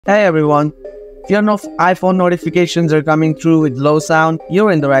Hey everyone, if your iPhone notifications are coming through with low sound,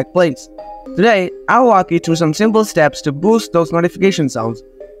 you're in the right place. Today, I'll walk you through some simple steps to boost those notification sounds,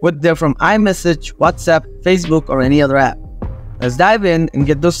 whether they're from iMessage, WhatsApp, Facebook, or any other app. Let's dive in and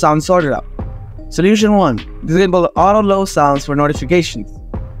get those sounds sorted out. Solution 1. Disable auto low sounds for notifications.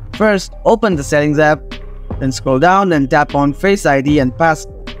 First, open the Settings app, then scroll down and tap on Face ID and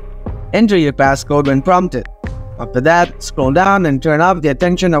Passcode. Enter your passcode when prompted. After that, scroll down and turn off the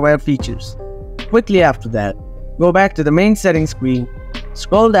attention-aware features. Quickly after that, go back to the main settings screen,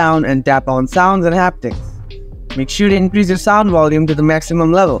 scroll down and tap on Sounds and Haptics. Make sure to increase your sound volume to the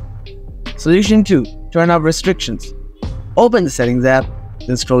maximum level. Solution 2. Turn off restrictions. Open the Settings app,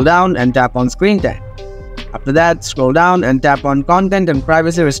 then scroll down and tap on Screen Time. After that, scroll down and tap on Content and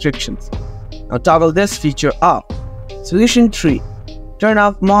Privacy Restrictions. Now toggle this feature off. Solution 3. Turn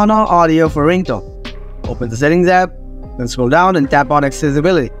off mono audio for ringtone. Open the Settings app, then scroll down and tap on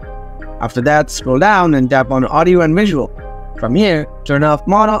Accessibility. After that, scroll down and tap on Audio and Visual. From here, turn off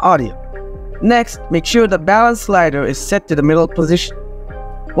mono audio. Next, make sure the balance slider is set to the middle position.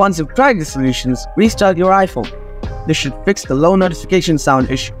 Once you've tried these solutions, restart your iPhone. This should fix the low notification sound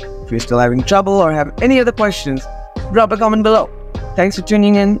issue. If you're still having trouble or have any other questions, drop a comment below. Thanks for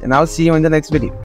tuning in, and I'll see you in the next video.